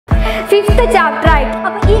Fifth chapter ആയിട്ട്.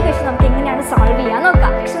 അപ്പോൾ ഈ ക്വസ്റ്റ്യൻ നമുക്ക് എങ്ങനെയാണ് സോൾവ് ചെയ്യാൻ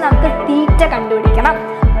നോക്കാം. പക്ഷെ നമുക്ക് തീറ്റ കണ്ടുപിടിക്കണം.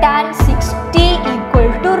 tan 60 equal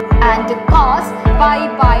to and cos pi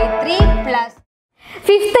by 3 plus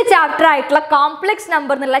fifth chapter ആയിട്ടുള്ള കോംപ്ലക്സ്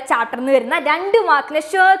നമ്പർ എന്നുള്ള ചാപ്റ്ററിൽ നിന്ന് വരുന്ന 2 മാർക്കിൻ്റെ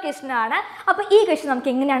ഷുവർ ക്വസ്റ്റ്യൻ ആണ്. അപ്പോൾ ഈ ക്വസ്റ്റ്യൻ നമുക്ക്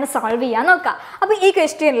എങ്ങനെയാണ് സോൾവ് ചെയ്യാൻ നോക്കാം. അപ്പോൾ ഈ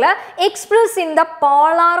ക്വസ്റ്റ്യനിൽ express in the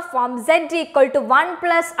polar form z equal to 1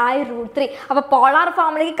 plus i√3. അപ്പോൾ പോളാർ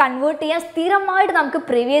ഫോമിലേക്ക് കൺവേർട്ട് ചെയ്യാൻ സ്ഥിരമായിട്ട് നമുക്ക്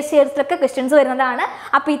പ്രീവിയസ് ഇയേഴ്സിലൊക്കെ ക്വസ്റ്റ്യൻസ് വരുന്നതാണ്.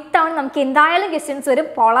 അപ്പോൾ ഇത്തവണ നമുക്ക് എന്തായാലും ക്വസ്റ്റ്യൻസ് വരും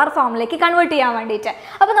പോളാർ ഫോമിലേക്ക് കൺവേർട്ട് ചെയ്യാൻ വേണ്ടിയിട്ട്.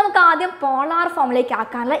 അപ്പോൾ നമുക്ക് ആദ്യം പോളാർ ഫോമിലേക്ക്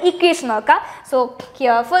ആക്കാനുള്ള ഇക്വേഷൻ നോക്കാം. So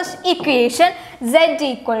here first equation z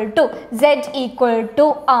equal to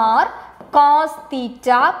r cos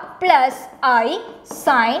theta plus I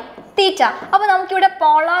sin theta. അപ്പോൾ നമുക്കിവിടെ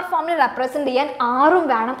പോളാർ ഫോമിൽ റെപ്രസെൻറ്റ് ചെയ്യാൻ ആറും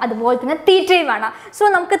വേണം, അതുപോലെ തന്നെ തീറ്റയും വേണം. സോ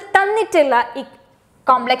നമുക്ക് തന്നിട്ടുള്ള ഈ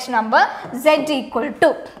complex number z equal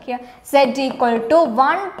to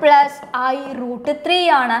 1 plus i√3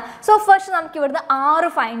 ആണ്. സോ ഫസ്റ്റ് നമുക്ക് ഇവിടുന്ന് r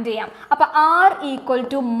ഫൈൻഡ് ചെയ്യാം. അപ്പോൾ r equal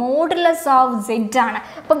to modulus of z ആണ്.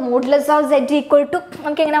 അപ്പോൾ modulus of z equal to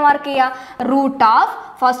നമുക്ക് എങ്ങനെ മാർക്ക് ചെയ്യാം? Root of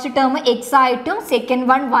first term X ആയിട്ടും സെക്കൻഡ്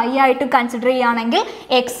വൺ വൈ ആയിട്ടും കൺസിഡർ ചെയ്യുകയാണെങ്കിൽ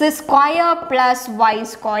X square plus Y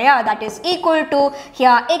square that is equal to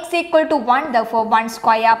here X equal to 1 therefore 1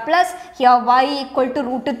 square plus here Y equal to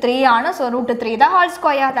 √3 ആണ്. So √3 the whole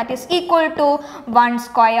square that is equal to 1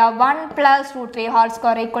 square 1 plus √3 whole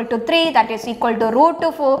square equal to 3 that is equal to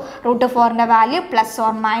 √4. √4 ന്റെ value plus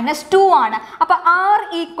or minus 2 ആണ്. അപ്പോൾ r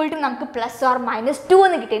equal to നമുക്ക് plus or minus 2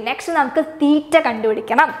 എന്ന് കിട്ടി. Next നമുക്ക് തീറ്റ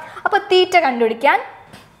കണ്ടുപിടിക്കണം. അപ്പോൾ തീറ്റ കണ്ടുപിടിക്കാൻ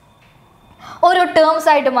ഓരോ ടേംസ്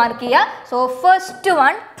ആയിട്ട് മാർക്ക് ചെയ്യുക. So first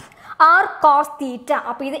one r cos theta.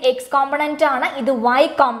 അപ്പോൾ ഇത് x കോമ്പണൻ്റ് ആണ്, ഇത് y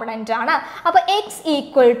കോമ്പണൻ്റ് ആണ്. അപ്പോൾ x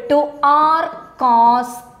equal to r cos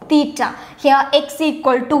theta. Here x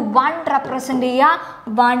equal to 1 represent ചെയ്യുക.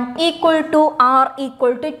 1 equal to r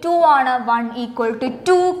equal to 2 ആണ്. 1 equal to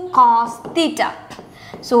 2 cos theta.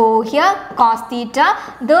 So here cos theta,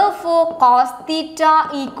 therefore cos theta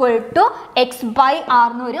equal to x by r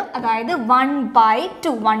എന്ന് വരും. അതായത്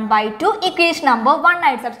 1/2 equation number 1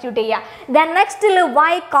 ആയിട്ട് substitute ചെയ്യുക. Then next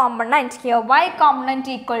y component. Here y component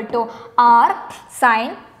equal to r sin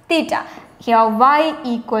theta. Here y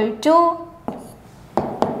equal to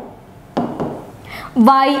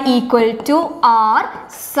r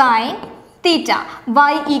sin theta.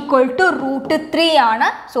 Y equal to √3 ആണ്.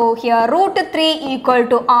 So here √3 equal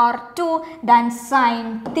to r2 then sin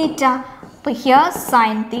theta. So here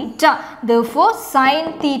sin theta. Therefore sin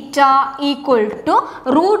theta equal to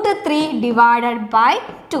 √3 divided by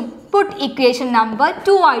 2. Put equation number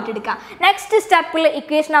 2 ആയിട്ട് എടുക്കുക. Next സ്റ്റെപ്പിൽ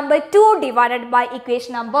equation number 2 divided by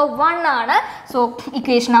equation number 1 ആണ്. So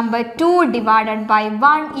equation number 2 divided by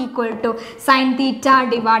 1 equal to sine theta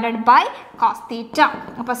divided by cos theta.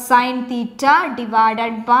 അപ്പോൾ sine theta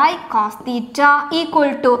divided by cos theta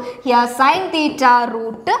equal to here sine theta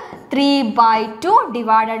 √3/2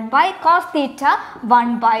 divided by cos theta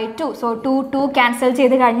 1/2. So 2 cancel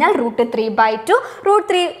ചെയ്ത് കഴിഞ്ഞാൽ √3/2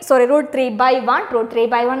 √3/1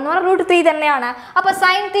 √3/1 എന്ന് പറഞ്ഞാൽ √3 തന്നെയാണ്. അപ്പോൾ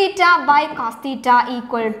sine theta by cos theta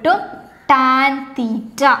equal to tan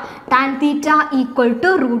theta. tan theta equal to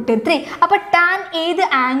 √3. അപ്പോൾ tan ഏത്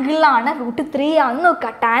ആംഗിളിലാണ് √3 ആണെന്ന്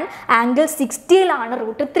നോക്കുക. tan ആംഗിൾ 60ലാണ്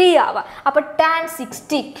 √3 ആവുക. അപ്പോൾ tan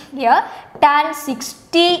 60 tan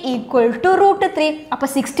 60 ഈക്വൽ ടു √3. അപ്പോൾ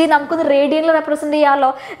 60 നമുക്കൊന്ന് റേഡിയനിൽ റെപ്രസെൻറ്റ്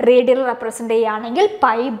ചെയ്യാമല്ലോ. റേഡിയനിൽ റെപ്രസെൻറ്റ് ചെയ്യുകയാണെങ്കിൽ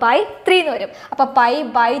π/3 എന്ന് വരും. അപ്പോൾ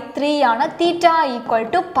π/3 ആണ്. Theta equal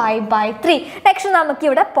to π/3. നെക്സ്റ്റ് നമുക്ക്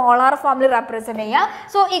ഇവിടെ പോളാർ ഫോമിൽ റെപ്രസെൻറ്റ് ചെയ്യാം.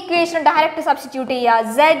 സോ ഇക്വേഷൻ ഡയറക്റ്റ് സബ്സ്റ്റിറ്റ്യൂട്ട് ചെയ്യുക.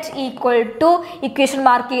 z equal to equation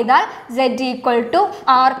mark ചെയ്താൽ z equal to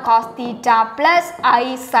r cos theta plus I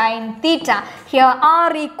sin theta. Here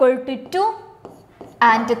r equal to 2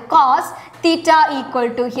 and cos theta equal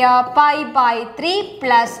to here π/3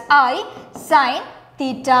 plus I sin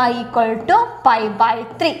theta equal to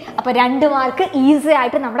π/3. അപ്പോൾ 2 mark easy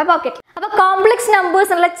ആയിട്ട് നമ്മുടെ pocket. അപ്പോൾ complex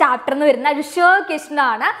numbers എന്നുള്ള ചാപ്റ്ററിൽ നിന്ന് വരുന്ന ഒരു sure question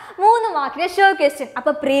ആണ് 3 മാർക്കിൻ്റെ ഷുവർ ക്വസ്റ്റ്യൻ.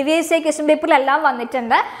 അപ്പോൾ പ്രീവിയസ് ക്വസ്റ്റ്യൻ പേപ്പറിലെല്ലാം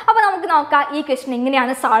വന്നിട്ടുണ്ട്. അപ്പോൾ നമുക്ക് നോക്കാം ഈ ക്വസ്റ്റ്യൻ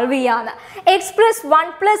എങ്ങനെയാണ് സോൾവ് ചെയ്യാന്ന്. Express 1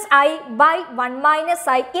 plus I by 1 minus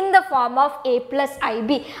I in the form of A plus I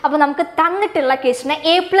B. അപ്പോൾ നമുക്ക് തന്നിട്ടുള്ള ക്വസ്റ്റിനെ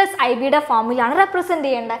എ പ്ലസ് ഐ ബിയുടെ ഫോമിലാണ് റെപ്രസെൻറ്റ്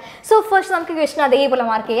ചെയ്യേണ്ടത്. സോ ഫസ്റ്റ് നമുക്ക് ക്വസ്റ്റ്യൻ അതേപോലെ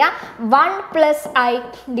മാർക്ക് ചെയ്യാം. 1 plus I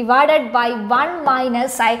divided by 1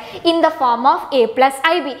 minus I in the form of A plus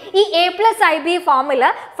I B. ഈ എ പ്ലസ് ഐ ബി ഫോമിൽ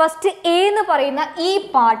ഫസ്റ്റ് എ എന്ന് പറയുന്ന ഈ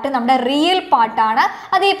പാർട്ട് നമ്മുടെ റിയൽ പാർട്ടാണ്.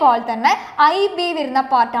 അതേപോലെ തന്നെ ഐ ബി വരുന്ന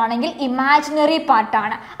പാർട്ടാണെങ്കിൽ ഇമാജിനറി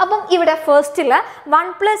പാർട്ടാണ്. അപ്പം ഇവിടെ ഫസ്റ്റിൽ 1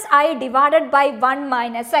 plus I divided by 1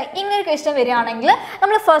 minus I ഇങ്ങനെ ക്വസ്റ്റ്യൻ വരികയാണെങ്കിൽ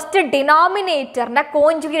നമ്മൾ ഫസ്റ്റ് ഡിനോമിനേറ്ററിൻ്റെ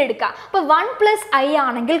കോഞ്ചുഗേറ്റ് എടുക്കുക. അപ്പോൾ 1 പ്ലസ് ഐ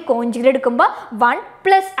ആണെങ്കിൽ കോഞ്ചുഗേറ്റ് എടുക്കുമ്പോൾ 1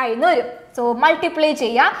 പ്ലസ് ഐ എന്ന് വരും. സോ മൾട്ടിപ്ലൈ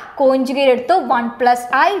ചെയ്യുക, കോഞ്ചുഗേറ്റ് എടുത്തു 1 plus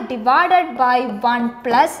I divided by 1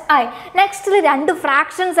 plus I. നെക്സ്റ്റിൽ രണ്ട്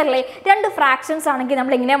ഫ്രാക്ഷൻസ് അല്ലേ, രണ്ട് ഫ്രാക്ഷൻസ് ആണെങ്കിൽ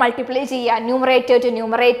നമ്മൾ എങ്ങനെ മൾട്ടിപ്ലൈ ചെയ്യുക, numerator to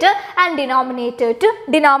numerator and denominator to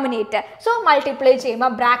denominator. So multiply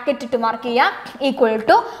ചെയ്യുമ്പോൾ ബ്രാക്കറ്റ് ഇട്ട് മാർക്ക് ചെയ്യുക, equal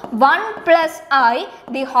to 1 plus I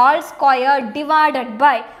the whole square divided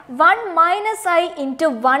by 1 minus I into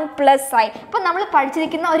 1 plus I. ഇപ്പം നമ്മൾ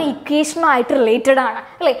പഠിച്ചിരിക്കുന്ന ഒരു ഇക്വേഷനുമായിട്ട് റിലേറ്റഡ് ആണ്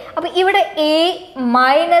അല്ലേ. അപ്പോൾ ഇവിടെ A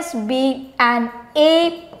minus B and A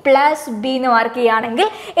plus B എന്ന് മാർക്ക് ചെയ്യുകയാണെങ്കിൽ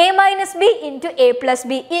A minus B into A plus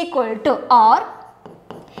B equal two or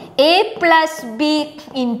a plus b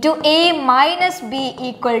into a minus b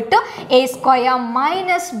equal to a square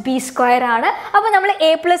minus b square ആണ്. അപ്പോൾ നമ്മൾ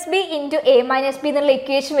a plus b into a minus b എന്നുള്ള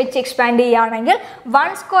equation വെച്ച് expand ചെയ്യുകയാണെങ്കിൽ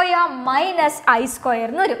 1 square minus I square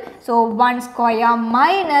എന്ന് വരും. So 1 square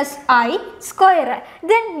minus I square.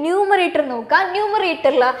 Then numerator നോക്കുക,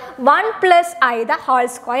 ന്യൂമറേറ്ററിൽ 1 plus I the whole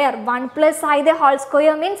square, 1 plus I the whole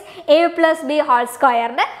square means A plus B whole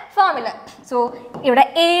സ്ക്വയറിൻ്റെ formula. So ഇവിടെ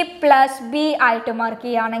A plus B ആയിട്ട് mark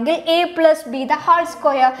ചെയ്യുകയാണെങ്കിൽ A plus B the whole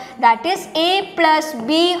square, that is A plus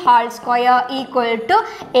B whole square equal to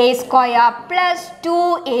A square plus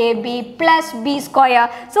 2ab plus B square.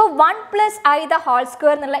 So 1 plus I the whole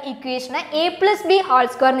square എന്നുള്ള ഇക്വേഷനെ A plus B whole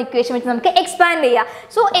square എന്ന equation വെച്ച് നമുക്ക് expand ചെയ്യാം.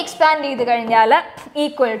 So expand ചെയ്ത് കഴിഞ്ഞാൽ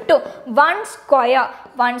equal to 1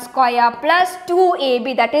 square plus 2ab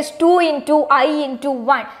that is 2 into I into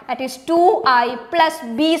 1 that is 2i plus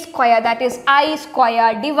b square that is I square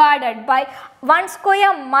divided by 1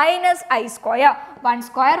 square minus I square. 1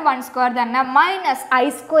 square തന്നെ minus I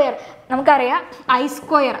square. നമുക്കറിയാം I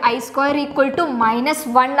square equal to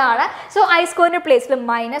 -1 ആണ്. So I സ്ക്വയറിൻ്റെ പ്ലേസിൽ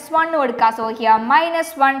 -1 കൊടുക്കുക. So here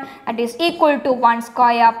 -1 that is equal to 1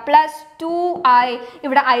 square plus 2i.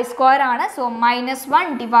 ഇവിടെ I square ആണ്. So -1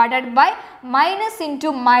 divided by minus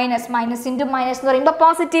into minus എന്ന് പറയുമ്പോൾ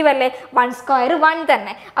പോസിറ്റീവ് അല്ലേ, 1 സ്ക്വയർ 1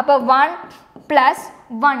 തന്നെ. അപ്പോൾ 1 പ്ലസ്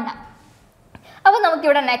 1. അപ്പോൾ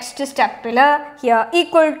നമുക്കിവിടെ നെക്സ്റ്റ് സ്റ്റെപ്പിൽ here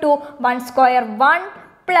equal to 1 square 1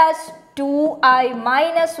 plus 2i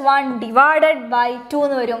minus 1 divided by 2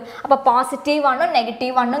 എന്ന് വരും. അപ്പോൾ പോസിറ്റീവ് 1ഉം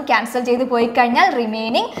നെഗറ്റീവ് 1ഉം ക്യാൻസൽ ചെയ്ത് പോയി കഴിഞ്ഞാൽ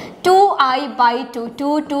റിമൈനിങ് 2i ബൈ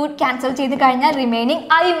 2 ക്യാൻസൽ ചെയ്ത് കഴിഞ്ഞാൽ റിമൈനിങ്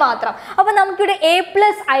ഐ മാത്രം. അപ്പോൾ നമുക്കിവിടെ എ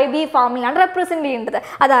പ്ലസ് ഐ ബി ഫോമിലാണ് റെപ്രസെൻറ്റ് ചെയ്യേണ്ടത്.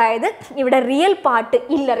 അതായത് ഇവിടെ റിയൽ പാർട്ട്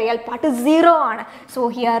ഇല്ല, റിയൽ പാർട്ട് 0 ആണ്. സോ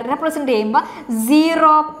ഹിയർ റെപ്രസെൻറ്റ് ചെയ്യുമ്പോൾ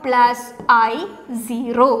 0 പ്ലസ് ഐ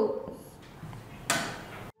 0.